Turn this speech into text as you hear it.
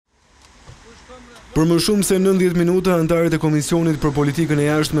Për më shumë se 90 minuta, anëtarët e Komisionit për Politikën e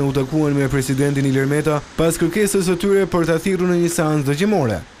Jashtme u takuan me presidentin Ilir Meta pas kërkesës së tyre për ta thirrur në një seancë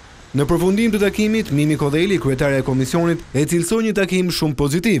dëgjimore. Në përfundim të takimit, Mimi Kodeli, kryetare e Komisionit, e cilësoi një takim shumë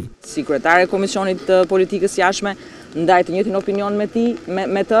pozitiv. Si kryetare e Komisionit të Politikës Jashtme, ndaj të njëjtin opinion me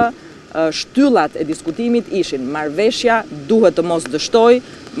të, shtyllat e diskutimit ishin marrëveshja duhet të mos dështoj,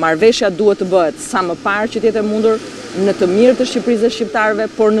 marrëveshja duhet të bëhet sa më parë që të jetë e mundur në të mirë të Shqipërisë dhe shqiptarëve,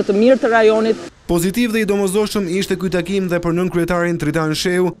 por në të mirë të rajonit. Pozitiv dhe i domosdoshëm ishte ky takim dhe për nënkryetarin Tritan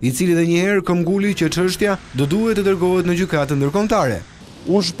Sheu, i cili edhe një herë këmbguli që çështja do duhet të dërgohet në gjykatën ndërkombëtare.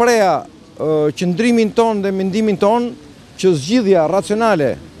 Unë shpreha qëndrimin ton dhe mendimin ton që zgjidhja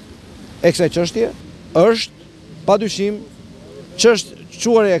racionale e kësaj çështje është padyshim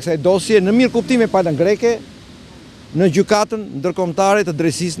çuarja e kësaj dosje në mirë kuptime palën greke në gjykatën ndërkombëtare të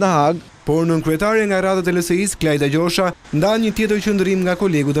drejtësisë në Hag. Por nënkryetare nga radhët e LSI-s, Klajda Gjosha, nda një tjetër qëndrim nga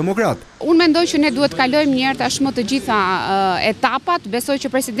kolegu demokrat. Unë mendoj që ne duhet kalojmë njëherë tashmë të gjitha etapat. Besoj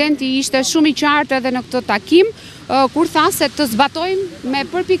që presidenti ishte shumë i qartë edhe në këtë takim, kur tha se të zbatojmë me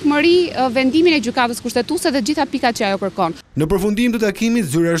përpikmëri vendimin e gjykatës kushtetuese dhe gjitha pikat që ajo kërkon. Në përfundim të takimit,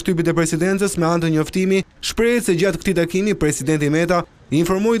 zyra e shtypit e presidencës me anë të njoftimi shprehet se gjatë këtij takimi presidenti Meta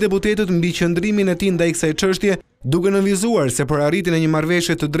informoi deputetët mbi qëndrimin e tij ndaj kësaj çështje, duke nënvizuar se për arritjen e një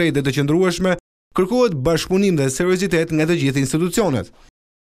marrëveshje të drejtë dhe të qëndrueshme kërkohet bashkëpunim dhe seriozitet nga të gjithë institucionet.